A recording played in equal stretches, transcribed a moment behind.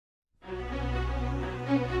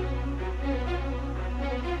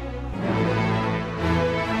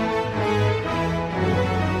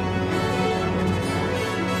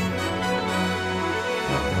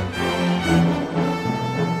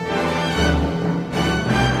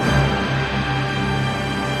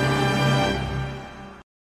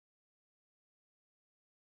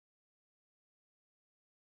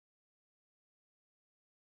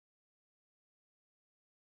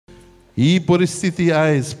ही परिस्थिती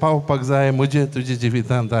आयज पावपाक जाय म्हजे तुजे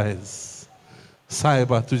जिवितांत आयज.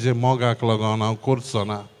 सायबा तुजे मोगाक लागून हांव करचो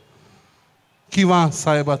ना. किंवा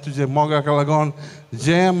सायबा तुजे मोगाक लागून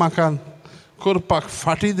जें म्हाका करपाक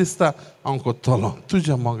फाटीं दिसता हांव करतलों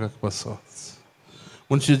तुज्या मोगाक पासोच.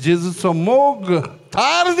 म्हणजे जेजूचो मोग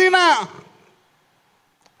थार दिना.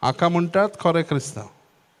 हाका म्हणटात खरे क्रिस्तांव.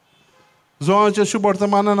 जो शुभ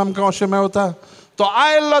वर्तमानान आमकां अशें मेवता तो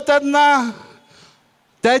आयल्लो तेन्ना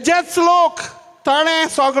तेजेच लोक ताणें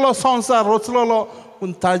सगलो संवसार रचलोलो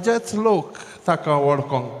पूण ताजेच लोक ताका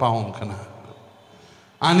वळखोंक पावूंक ना.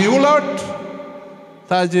 आनी उलट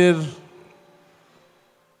ताजेर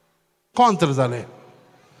कॉंत्र जाले.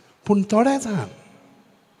 पूण थोडे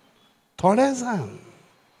जाण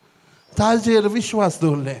ताजेर विश्वास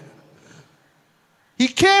दवरले. He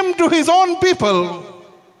came to his own people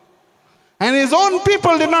and his own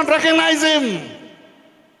people did not recognize him.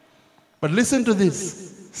 But listen to this.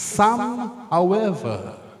 Some, however,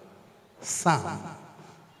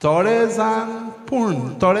 थोडे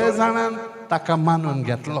जाणांन ताका मानून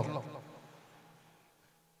घेतलो.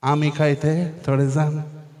 आमी काय ते थोडे जाण.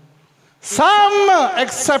 Some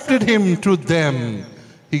accepted him. To them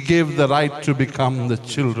he gave the right to become the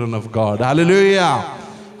children of God. Hallelujah.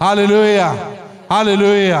 Hallelujah.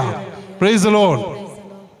 Hallelujah. Praise the Lord.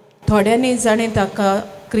 थोड्यांनी जाणी ताका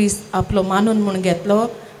क्रिस्त आपलो मानून म्हूण घेतलो.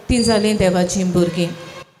 ती जाली देवाची भुरगीं.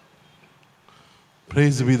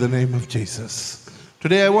 Praise be the name of Jesus.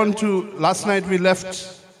 Today I want to, last night we left.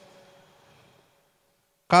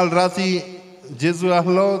 काल राती जेजू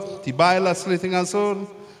आहलो, ती बायल आसली थिंगासून,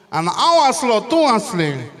 आनी हांव आसलो, तूं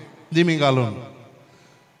आसलें दिमी घालून.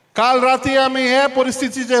 काल राती आमी हे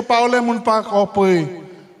परिस्थितीचे पावले म्हणपाक ओ पळय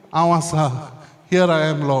हांव आसा. Here I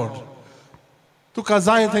am, Lord. तुका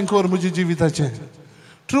जाय तें कर म्हज्या जिविताचें.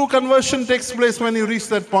 True conversion takes place when you reach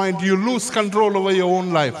that point. You lose control over your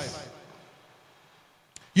own life.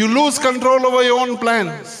 You lose control over your own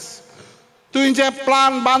plans. तुझे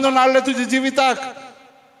प्लान बांधून हाडले तुझ्या जिविताक,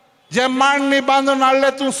 जे मांडणी बांधून हाडले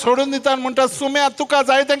तूं सोडून दिता म्हणटा सुम्या तुका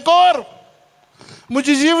जाय तें कर.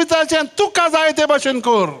 म्हज्या जिविताचें तुका जाय ते भाशेन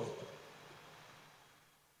कर.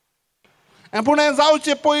 पूण हें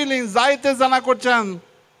जावचे पयलीं जायते जाणां कडच्यान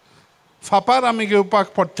फापार आमी घेवपाक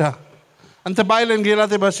पडटा. आनी ते बायलेन गेला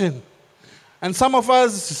ते भाशेन. And some of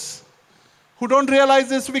us who don't realize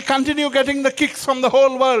this, we continue getting the kicks from the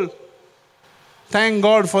whole world. Thank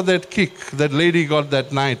God for that kick that lady got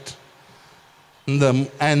that night. And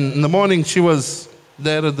in the morning she was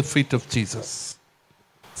there at the feet of Jesus.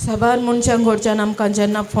 साबार मनशांक कडच्यान आमकां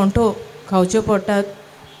जेन्ना फोंटो खावच्यो पडटात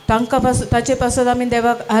ताचे पासत आमी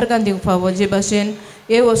देवाक आर्गां दिवंक फावो. जे भाशेन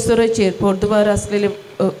हे वस्तुरेचेर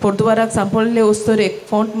पोर्तुगाराक सांपळिल्ले वस्तुरेक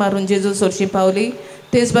फोंट मारून जेजू सोरशी पावली.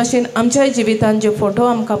 तेच भाशेन आमच्याय जिवितान जे फोटो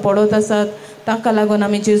आमकां पडत आसात ताका लागून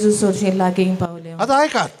आमी जेजू सोरशी लागीं पावले. आतां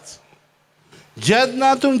आयकात.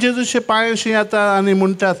 जेन्ना तूं जेजूचे पांयशी येता आनी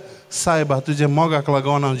म्हणटात सायबा तुजे मोगाक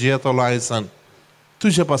लागून हांव जियेतलो आयसान,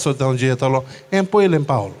 तुजे पासत हांव जियेतलो, हें पयलें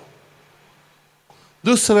पावल.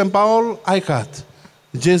 दुसरें पावल आयकात.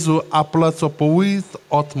 जेजू आपणाचो पवित्र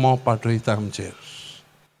आत्मो पाठयता आमचेर.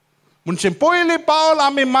 म्हणजे पयलीं पावल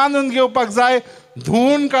आमी मानून घेवपाक जाय,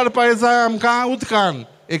 धुवन काडपाक जाय आमकां उदकान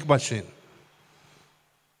एक भाशेन.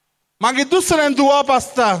 मागीर दुसरें धुवप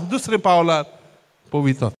आसता दुसरें पावलार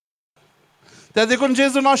पवित्र. त्या देखून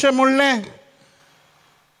जेजून अशें म्हणलें,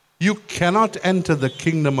 You cannot enter the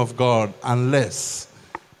kingdom of God unless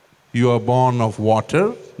you are born of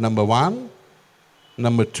water, number one,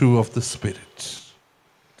 number two of the Spirit.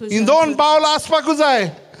 In दोन पावल आसपाकूच जाय.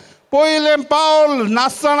 पयलें पावल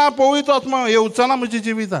नासतना पवित्र आत्मा येवचना म्हज्या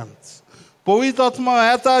जिवितांत. पवित्र आत्मा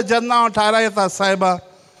येता जेन्ना हांव थारायता सायबा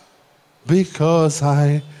because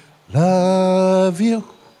I love you.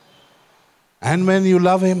 And when you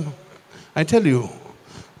love him, I tell you,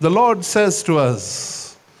 the Lord says to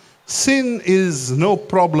us, sin is no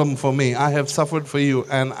problem for me. I have suffered for you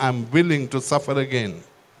and I'm willing to suffer again.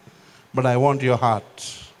 But I want your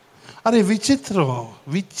heart. अरे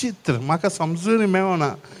विचित्र म्हाका समजून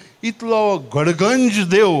मेळना. इतलो गडगंज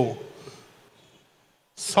देव,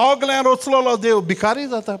 सगळें रचलेलो देव भिकारी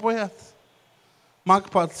जाता पळयात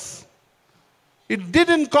मागपाच. It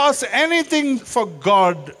didn't cost anything for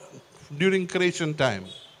God during creation time.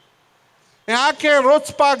 हें आख्खें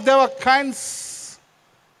रचपाक देवाक कांयच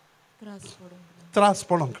त्रास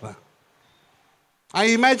पडोंक ना. I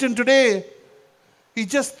imagine today he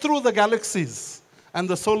just threw the galaxies and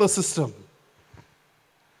the solar system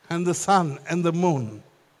and the sun and the moon.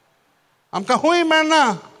 आमकां खूंय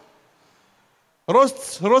मेळना.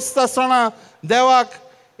 रोजता देवाक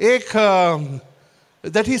एक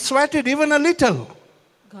that he sweated even a little.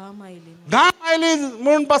 घाम आयली घाम आयली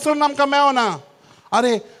म्हूण पासून आमकां मेवना.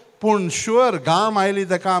 अरे पूण शुअर घाम आयली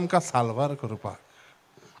ताका आमकां साल्वार करपाक.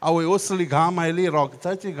 आवय असली घाम आयली,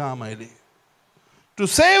 रोगताची घाम oily. To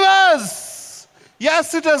save us.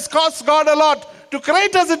 Yes, it has cost God a lot. To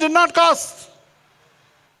create us, it did not cost.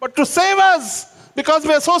 But to save us, because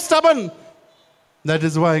we are so stubborn, that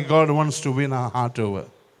is why God wants to win our heart over.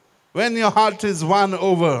 When your heart is won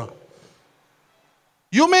over,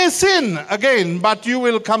 you may sin again, but you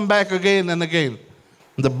will come back again and again.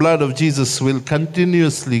 The blood of Jesus will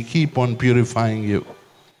continuously keep on purifying you.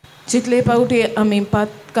 जितले पावटी आमी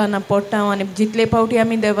पातकांना पडटा आनी जितले पावटी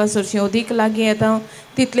आमी देवा सरशी अदीक लागीं येता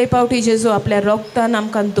तितले पावटी जेजू आपल्या रोगतान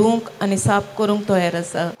आमकां धुवंक आनी साफ करूंक तयार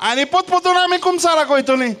आसा. आनी पोतपोतून आमी कुमसाराक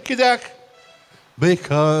वयतलीं. कित्याक?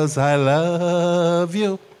 Because I love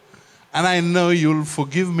you and I know you'll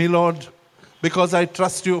forgive me, Lord, because I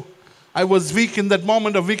trust you. I was weak in that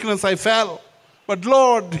moment of weakness, I fell. But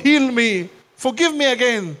Lord, heal me, forgive me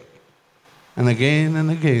again. And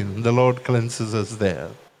again, the Lord cleanses us there.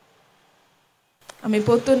 आमी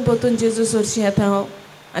पोतून जेजू सरशी येता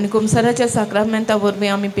आनी कुमसाराच्या साक्रामेंता वरवीं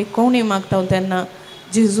आमी पिकोवणी मागता तेन्ना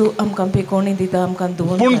जेजू आमकां पिकोवणी दिता, आमकां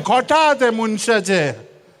धुवून. पूण खोटा ते मनशाचे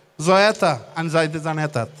जो येता आनी जायते जाण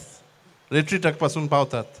येतात रिट्रीटाक पासून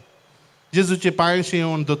पावतात जेजूचे पांयशी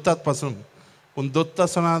येवन दोत्तात पासून. पूण दोत्ता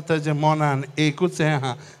आसतना तेजे मनान एकूच हें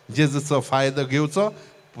आहा, जेजूचो फायदो घेवचो,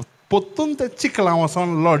 पोत्तून ते चिखलां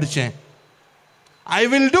वचोन लढचें. I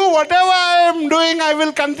will do whatever I am doing, I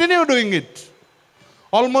will continue doing it.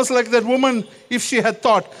 Almost like that woman, if she had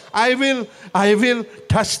thought, I will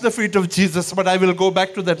touch the feet of Jesus, but I will go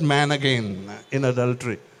back to that man again in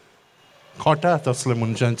adultery. खोटा तसले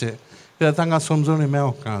मनशांचे. कित्याक तांकां समजून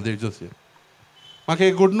मेवका देवजोसी. म्हाका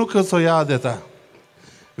एक घडणुकेचो याद येता.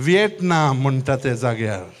 व्हिएटनाम म्हणटा ते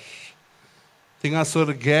जाग्यार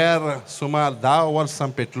थिंगासर गॅर सुमार 10 वर्सां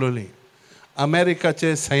पेटलोली.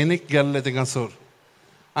 अमेरिकाचे सैनीक गेल्ले थिंगासर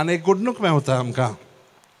आनी एक घडणूक मेवता आमकां.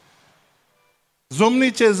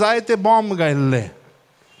 जमनीचे जायते बॉम्ब घायल्ले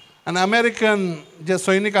आनी अमेरिकन जे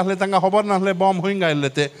सैनीक आसले तांकां खबर नासलें बॉम्ब खंय घायल्ले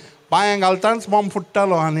ते. पांयां घालताच बॉम्ब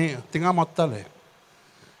फुट्टालो आनी थिंगा मरताले.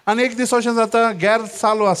 आनी एक दीस अशें जाता गॅर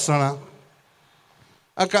चालू आसतना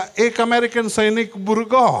एक अमेरिकन सैनीक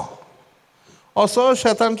भुरगो असो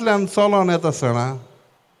शेतांतल्यान चलोन येता आसतना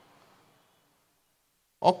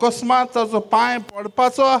अकस्मात ताचो पांय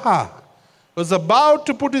पडपाचो आहा. Was about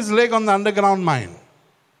to put his leg on the underground mine.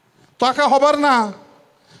 ताका खबर ना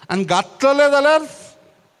आनी घातलेले जाल्यार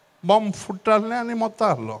बॉम्ब फुट्टाले आनी मरता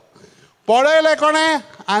आसलो. पळयलें कोणें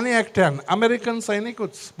आनी एकट्यान अमेरिकन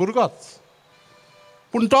सैनीकूच भुरगोच.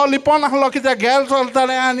 पूण तो लिपोन आसलो कित्याक गॅर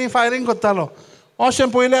चलतालें आनी फायरींग करतालो. अशें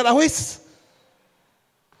पळयल्यार आवयस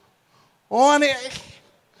आनी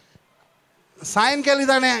सायन केली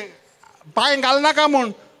ताणें पांय घालनाका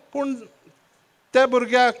म्हूण. पूण त्या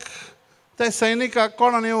भुरग्याक त्या सैनिकाक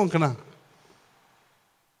कोणान येवंक ना.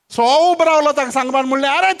 सो उबो रावलो ताका सांगपाक म्हणलें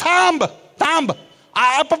अरे थांब थांब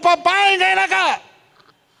पांय घायनाका.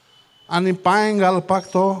 आनी पांय घालपाक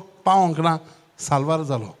तो पावोंक ना. साल्वार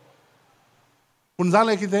जालो. पूण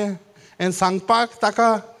जालें कितें हें सांगपाक ताका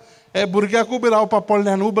हे भुरग्याक उबें रावपाक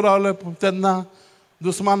पडलें आनी उबें रावलें तेन्ना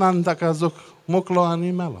दुस्मानान ताका मोकलो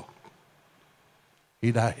आनी मेलो.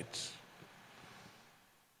 He died.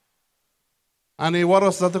 आनी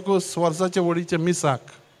वर्स जातकूच वर्साचे व्हडीचे मिसाक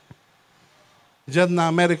जेन्ना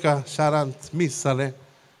अमेरिका शारांत मीस जालें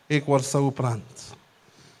 1 वर्सा उपरांत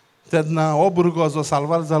तेन्ना हो भुरगो जो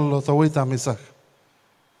साल्वार जाल्लो तो वयता मिसाक.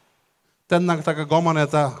 तेन्ना ताका गोमोन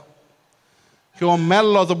येता की हो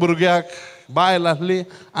मेल्लो तो भुरग्याक बायल आसली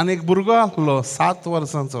आनी एक भुरगो आसलो 7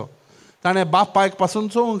 वर्सांचो. ताणें बापायक पासून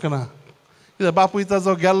चोवंक ना कित्याक बापूय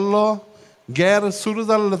ताजो गेल्लो गॅर सुरू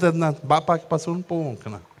जाल्लो तेन्ना बापायक पासून पळोवंक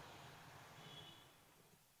ना.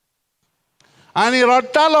 आनी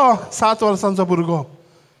रडटालो 7 वर्सांचो भुरगो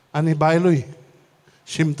आनी बायलूय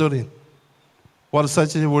शिमतोरीन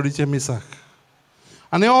वर्साचे व्हडीचे मिसाक.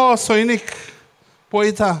 आनी हो सैनीक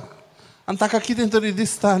पळयता आनी ताका कितें तरी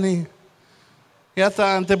दिसता आनी येता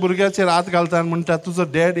आनी ते भुरग्याचेर हात घालता आनी म्हणटा तुजो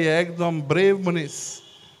डॅडी एकदम ब्रेव मनीस.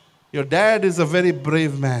 Your dad is a very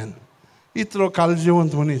brave man. इतलो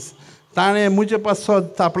काळजीवंत मनीस. ताणें मुजे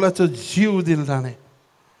पासत आपल्याचो जीव दिलो ताणें.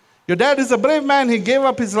 Your dad is a brave man. He gave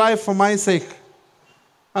up his life for my सेक.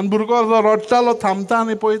 आनी भुरगो जो रडटालो थांबता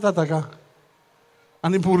आनी पळयता ताका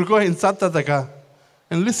आनी भुरगो हिंचाता ताका.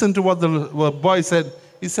 And listen to what the boy said.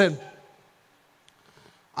 He said,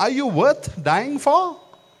 are you worth dying for?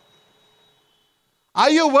 Are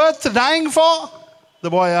you worth dying for? The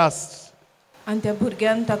boy asked. आनी त्या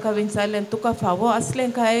भुरग्यान ताका विचारलें तुका फावो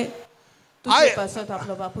आसलें काय तुजे पासत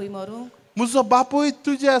आपलो बापूय मरूंक? म्हजो बापूय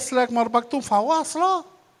तुजे असल्याक मरपाक तूं फावो आसलो?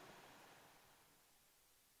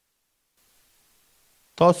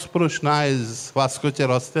 तोच प्रश्न आयज वास्कोच्या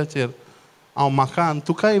रस्त्याचेर हांव म्हाका आनी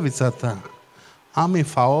तुकाय विचारता. आमी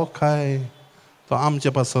फावो काय तो आमचे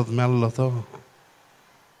पासत मेल्लो तो?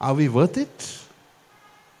 Are we worth it?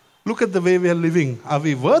 Look at the way we are living. Are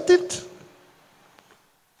we worth it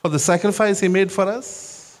for the sacrifice he made for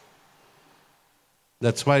us?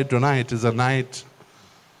 That's why tonight is a night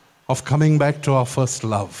of coming back to our first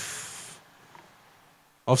love,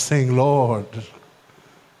 of saying, Lord,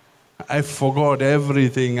 I forgot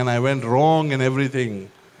everything and I went wrong in everything.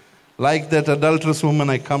 Like that adulterous woman,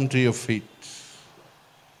 I come to your feet.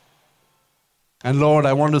 And Lord,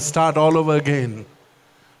 I want to start all over again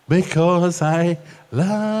because I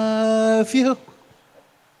love you.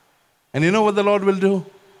 And you know what the Lord will do?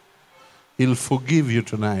 He'll forgive you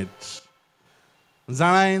tonight.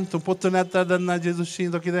 जाणाय तूं पोत्तून येता तेन्ना जेजूशी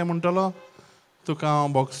तो कितें म्हणटलो? तुका हांव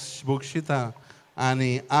बोगशिता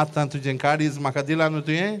आनी आतां तुजें काडीज म्हाका दिलां न्हू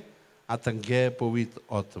तुवें, आतां घे पवित्र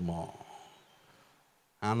आत्मो.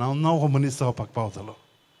 आनी हांव नवो मनीस जावपाक पावतलो.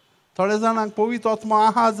 थोड्या जाणांक पवित्र आत्मो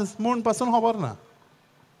आहा म्हूण पासून खबर ना.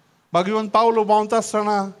 भगवंत पावलो भोंवता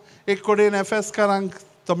आसतना एक कडेन एफेसकारांक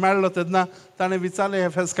तो मेळ्ळो तेन्ना ताणें विचारलें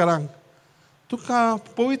एफेसकारांक, तुका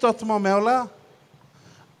पवित्र आत्मो मेवला?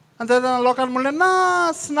 आनी तेन्ना लोकांनी म्हणलें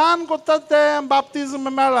ना, स्नान कोत्तात तें बाप्तिजम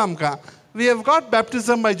मेळ्ळा आमकां. We have got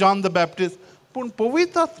बॅप्टिजम bye John the Baptist. पूण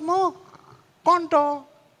पवित्र आत्मो कोण तो?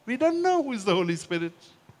 We don't know who is the Holi spirit.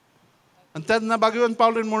 आनी तेन्ना भगवंत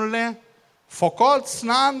पावलेन म्हणलें, फकत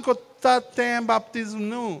स्नान कोत्तात तें बाप्तिजम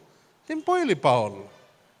न्हू, तें पयलीं पावल.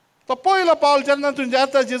 तो पयलो पावल जेन्ना तूं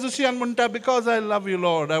येता जेजूशी आनी म्हणटा, because I love you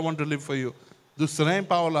Lord, I want to live for you. दुसरें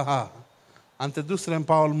पावल आहा आनी तें दुसरें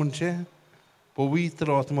पावल म्हणजे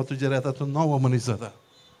पवित्र आत्मा तुजेर येता, तूं नवो मनीस जाता.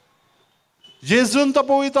 जेजून तो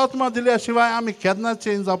पवित्र आत्मा दिल्या शिवाय आमी केन्नाच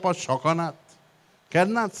चेंज जावपाक शकनात.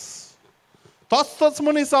 केन्नाच. तोच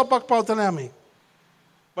मनीस जावपाक पावतले आमी.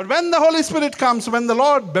 But when the Holy Spirit comes, when the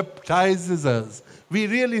Lord baptizes us, we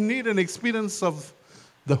really need an experience of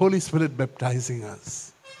the Holy Spirit baptizing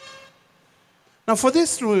us. Now, for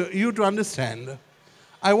this you to understand,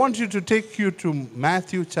 I want you to take you to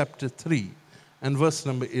Matthew chapter 3 and verse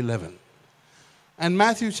number 11. And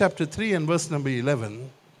Matthew chapter 3 and verse number 11,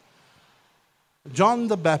 John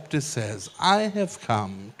the Baptist says, I have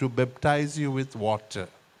come to baptize you with water.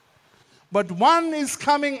 But one is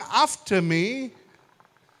coming after me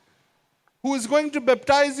who is going to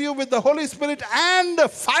baptize you with the Holy Spirit and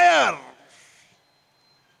fire.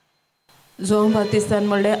 John बाप्तिस्तान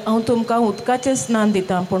म्हणलें, हांव तुमकां उदकाचें स्नान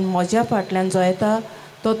दितां, पूण म्हज्या फाटल्यान जो येता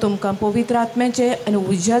तो तुमकां पवित्र आत्म्याचें आनी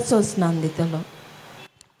उज्याचो स्नान दितलो.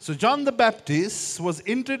 So John the Baptist was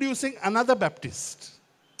introducing another Baptist.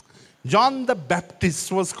 John the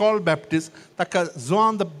Baptist was called Baptist. ताका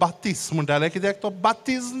John the Baptist म्हणटाले कित्याक तो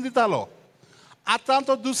बाप्तिस्म दितालो. आतां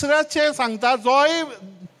तो दुसऱ्याचें सांगता जोय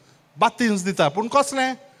बाप्तिस्म दिता, पूण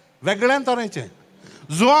कसलें? वेगळ्या तरेचें.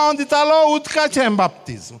 जुआंव दितालो उदकाचें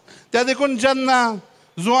बाप्तिस्म. त्या देखून जेन्ना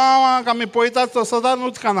जुआंवाक आमी पळयतात तो सदांच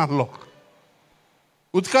उदकान आहलो,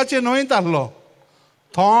 उदकाचे न्हंयत आहलो,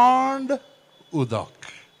 थंड उदक.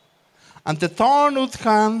 आनी ते थंड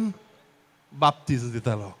उदकान बाप्तिस्म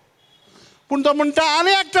दितालो. पूण तो म्हणटा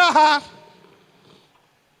आनी एकटो आहा,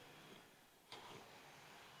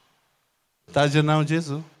 ताजें नांव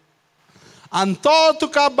जेजू. आनी तो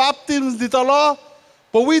तुका बाप्तिस्म दितलो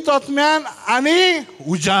पवित्र आत्म्यान आनी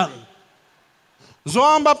उज्यान.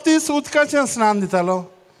 जोआन बाप्तिस्ट उदकाचें स्नान दितालो,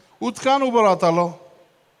 उदकान उबो रावतालो.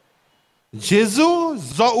 जेजू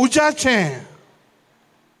जो उज्याचें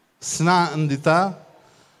स्नान दिता,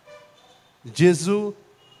 जेजू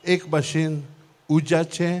एक भाशेन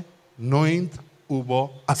उज्याचें न्हंयत उबो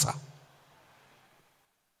आसा.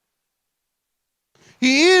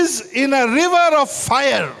 He is in a river of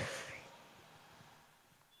fire.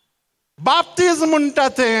 बाप्तिस्म म्हणटा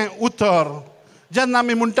तें उतर जेन्ना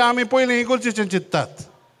आमी म्हणटा आमी पयलीं इगोर्जेचें चिंततात.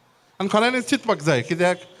 आनी खऱ्यांनीच चिंतपाक जाय,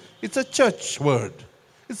 कित्याक it's a church word,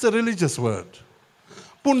 it's a religious word.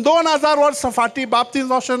 पूण 2000 वर्सां फाटीं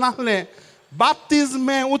बाप्तिस्म अशें नासलें. बाप्तिस्म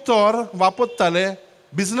हें उतर वापरताले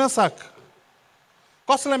बिजनसाक.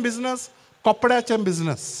 कसलें बिजनस? कपड्याचें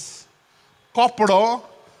बिजनस. कपडो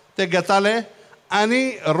ते घेताले आनी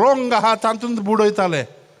रोंग आहा तातूंत बुडयताले,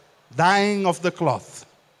 डायिंग ऑफ द क्लॉथ.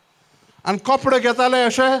 आनी कपडे घेताले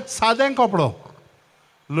अशें सादें कपडो,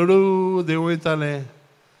 लडू देंवयताले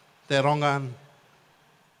ते रोंगान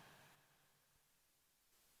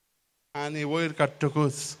आनी वयर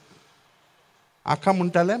काडटकूच आखा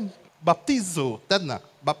म्हणटाले बाप्तिजो. तेन्ना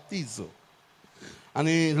बाप्तिजो.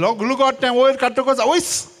 आनी लुगोट तें वयर काडटकूच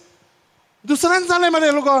आवयस दुसऱ्यान जालें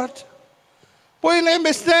मरे लुगोट. पयलें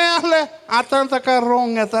बेश्टें आहलें, आतां ताका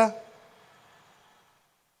रोंग येता.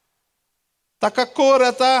 Taka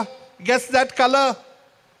korata gets that color.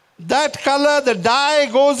 That color, the dye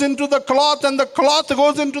goes into the cloth and the cloth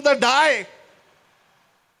goes into the dye.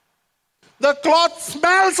 The cloth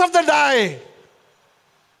smells of the dye.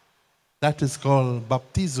 That is called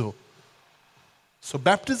baptizo. So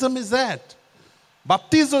baptism is that.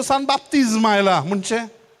 Baptizo san baptismaila munche.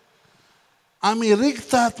 Ami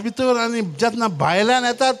rigtat bitur ani jadna bailan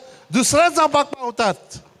etat dusra zapak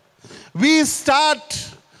pautat. We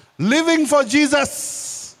start living for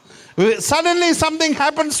Jesus. Suddenly something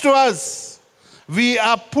happens to us. We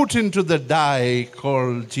are put into the dye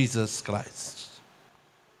called Jesus Christ.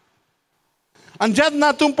 And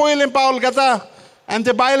jadna tum poilim paul gata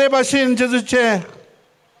ante baile bashin Jesuche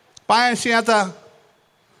payan shiata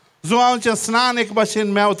zuaunche snan ek bashin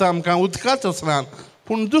meutam kan utkato snan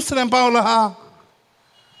pun dusrem paula ha.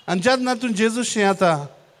 And jadna tum Jesus shiata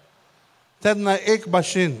tadna ek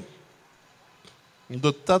bashin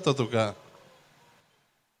dotta tuka.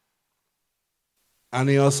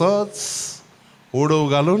 आणि असोच उडो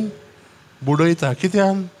घालून बुडयता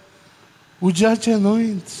कित्यान उज्याचे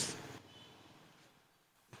न्हूच.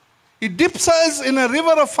 It dips us in a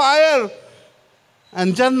river of fire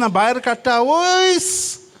and जेन्ना भायर काडटा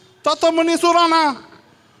वयस तो मनीस उरना.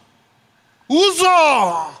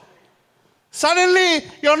 Uzo! Suddenly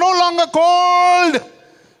you're no longer cold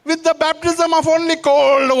with the baptism of only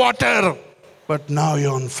cold water, but now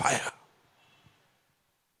you're on fire.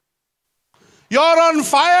 You're on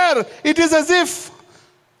fire. It is as if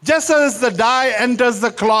just as the dye enters the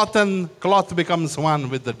cloth and cloth becomes one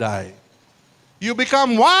with the dye. You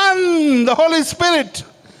become one. The Holy Spirit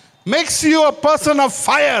makes you a person of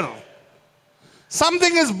fire.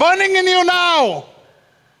 Something is burning in you now.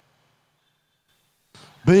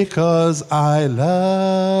 Because I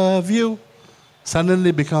love you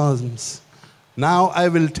suddenly becomes, now I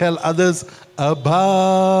will tell others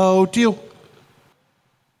about you.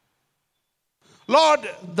 Lord,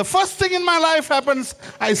 the first thing in my life happens,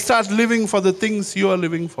 I start living for the things you are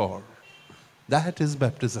living for. That is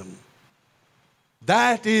baptism.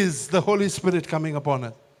 That is the Holy Spirit coming upon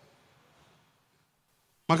us.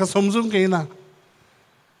 Maka somjung keina.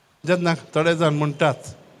 Jadna tode jan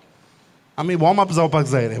muntat. Ami warm up जावपाक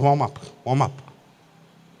जाय रे, warm up.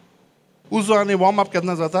 Uzo ani warm up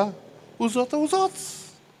केन्ना जाता? Uzo तो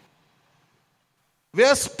uzoच. We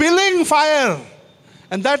are spilling fire.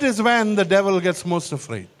 And that is when the devil gets most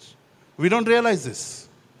afraid. We don't realize this.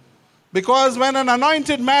 Because when an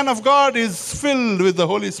anointed man of God is filled with the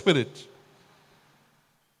Holy Spirit,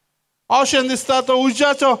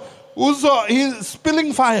 he's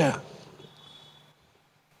spilling fire.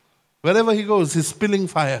 Wherever he goes, he's spilling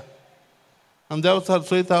fire. And there was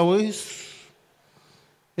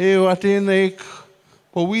watin ek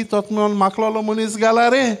powitatnon maklalo munis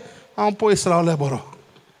galare, am po Israele boro.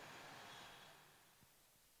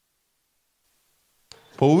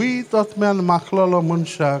 Powitatmen maklalo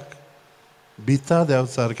munshak bita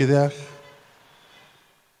devsar kidyak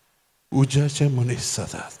ujache munis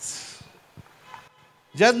sadat.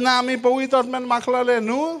 Jadna ami powitatmen maklale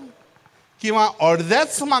nu kiwa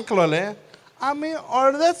ordets maklale ami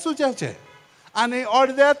ordets ujache ani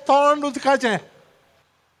ordet tond utkache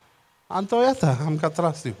anto yata amka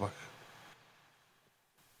tras dipak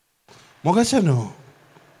mogache no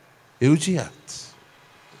eujiat.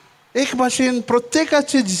 एक भाषेन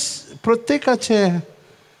प्रत्येकाचे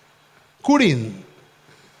कुडीन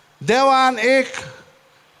देवान एक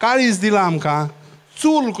काळीज दिला आमकां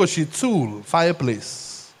चूल कशी चूल फायरप्लेस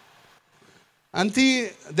आनी ती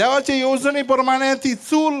देवाचे येवजणे प्रमाणे ती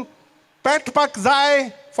चूल पेटपाक जाय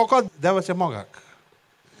फकत देवाच्या मोगाक.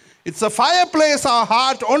 It's a fireplace our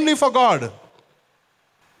heart only for God.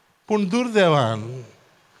 पूण दुर्दैवान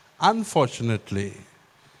अनफॉर्च्युनेटली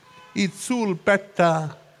ही चूल पेट्टा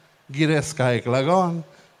गिरेस्कायक लागोन,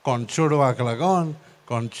 कोण चेडवाक लागोन,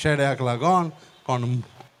 कोण चेड्याक लागोन, कोण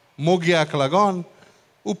मोग्याक लागोन,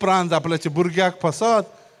 उपरांत आपल्याच्या भुरग्याक पासत,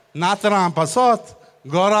 नातरां पासत,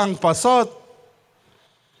 घरांक पासत,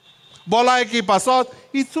 भलायकी पासत,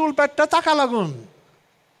 ही चूल पेट्टा ताका लागून.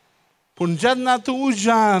 पूण जेन्ना तूं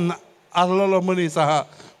उज्यान आसलेलो मनीस आहा,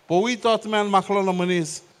 पवित्र आत्म्यान माखलेलो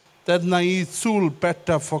मनीस, तेन्ना ही चूल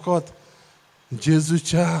पेट्टा फकत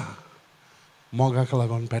जेजूच्या मोगाक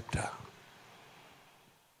लागून पेट्टा.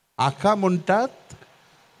 आका म्हणटात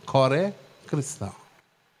खरे क्रिस्तांव.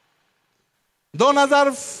 2000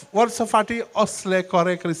 वर्सां फाटीं असले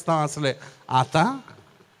खरे क्रिस्तांव आसले. आतां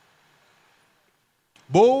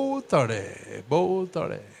भोव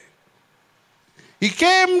थोडे. He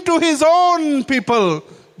came to his own people,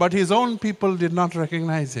 but his own people did not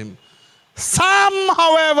recognize him. Some,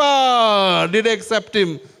 however, did accept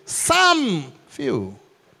him. Some, few.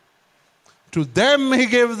 To them he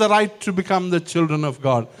gave the right to become the children of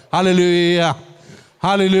God. Hallelujah.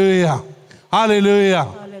 Hallelujah. Hallelujah.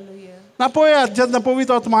 Hallelujah. Na पळयात जेन्ना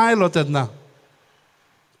पवित्र आत्मा आयलो तेन्ना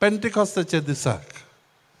पेंटिकॉस्ताच्या दिसाक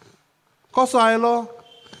कसो आयलो?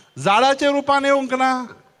 झाडाच्या रुपान येवंक ना,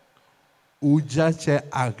 उज्याचे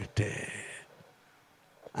आगटे.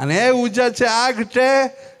 आनी हे उज्याचे आगटे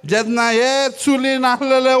जेन्ना हे चुलीन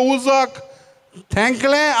आहलेले उजोक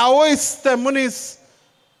थेंकले, आवयस ते मनीस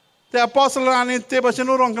ते अपोस्टलां आनी ते भशेन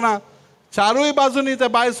उरोंक ना, चारूय बाजूनी ते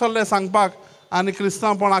भायर सरले सांगपाक आनी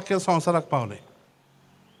क्रिस्तांवपण आख्ख्या संवसाराक पावले.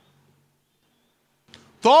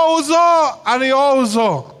 तो उजो आनी हो उजो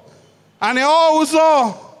आनी हो उजो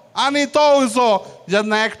आनी तो उजो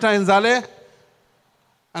जेन्ना एकठांय जाले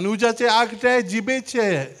आनी उज्याचे आगटे जिबेचे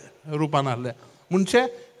रुपान आहले. म्हणजे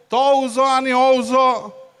तो उजो आनी हो उजो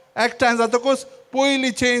एकठांय जातकूच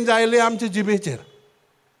पयली चेंज आयली आमच्या जिबेचेर.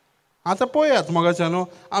 आतां पळयात मोगाच्यान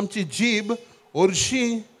आमची जीब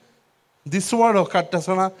हरशीं दिसवडो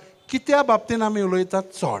काडटासतना कित्या बाबतीन आमी उलयतात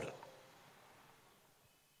चड.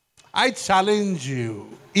 I challenge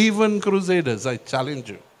you, even Crusaders, I challenge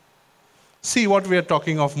you. See what we are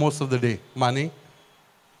talking of most of the day. Money,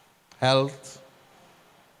 health,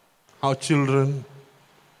 our children,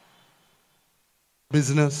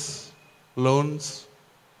 business, loans.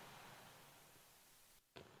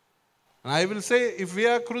 And I will say, if we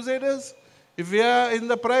are Crusaders, if we are in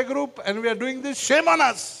the prayer group and we are doing this, shame on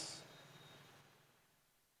us.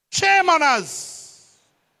 Shame on us.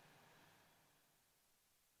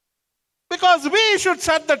 Because we should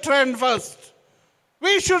set the trend first.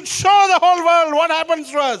 We should show the whole world what happens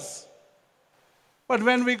to us. But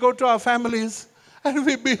when we go to our families and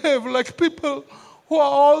we behave like people who are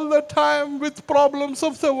all the time with problems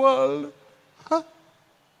of the world,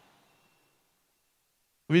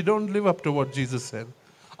 we don't live up to what Jesus said.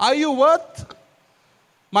 Are you worth?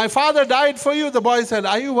 My father died for you. The boy said,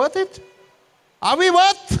 are you worth it? Are we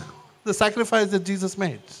worth the sacrifice that Jesus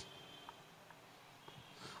made?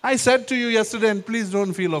 I said to you yesterday, and please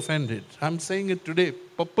don't feel offended. I'm saying it today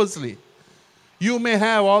purposely. You may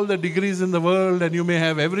have all the degrees in the world and you may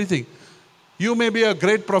have everything. You may be a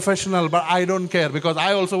great professional, but I don't care because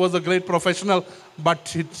I also was a great professional,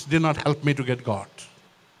 but it did not help me to get God.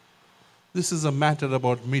 This is a matter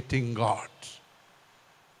about meeting God.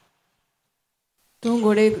 तूं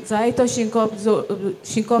घोडे जायतो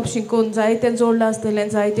शिंकून जायते जोडला आसतलें,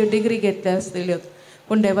 जायत्यो degree घेतल्या आसतल्यो,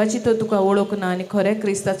 पूण देवाची तो तुका वळख ना आनी खरें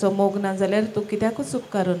क्रिस्ताचो मोग ना जाल्यार तूं कित्याकूच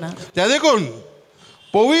उपकारू ना. त्या देखून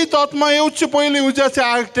पवित्र आत्मा येवचे पयलीं उज्याचे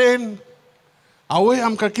आगटेन आवय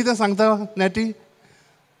आमकां कितें सांगता नेटी?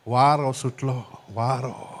 वारो सुटलो,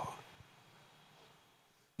 वारो.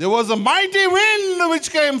 There was a mighty wind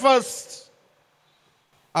which came first.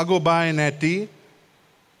 आगो बाय नेटी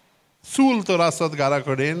चूल तर आसत घरा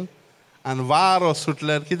कडेन आनी वारो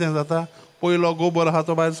सुटल्यार कितें जाता? पयलो गोबर आहा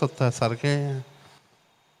तो भायर सरता सारकें,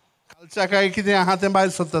 खालच्या काय कितें आहा तें भायर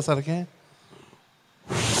सरता सारकें.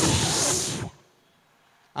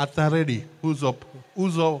 आतां रेडी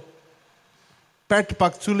उजो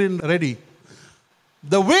पेटपाक चुलीन ready.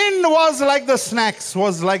 The wind was like the snacks,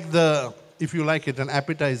 was like the, if you like it, an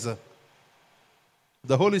appetizer.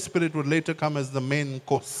 The Holy Spirit would later come as the main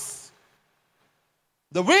course.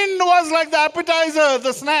 The wind was like the appetizer,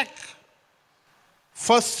 the snack.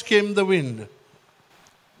 First came the wind,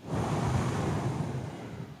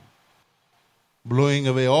 blowing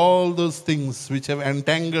away all those things which have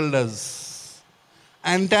entangled us.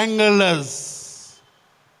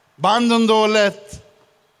 बांधून दवरलेत.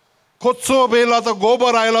 कोचो बेलो तो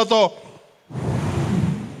गोबर आयलो तो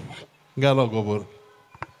गेलो गोबर.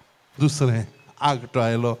 दुसरें आगटो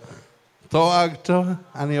आयलो, तो आगटो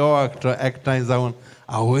आनी हो आगटो एकठांय जावन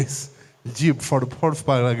आवयस जीब फोडपाक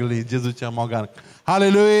लागली जेजूच्या मोगान.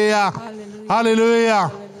 Hallelujah.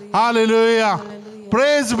 Hallelujah. Hallelujah.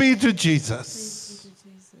 Praise be to Jesus.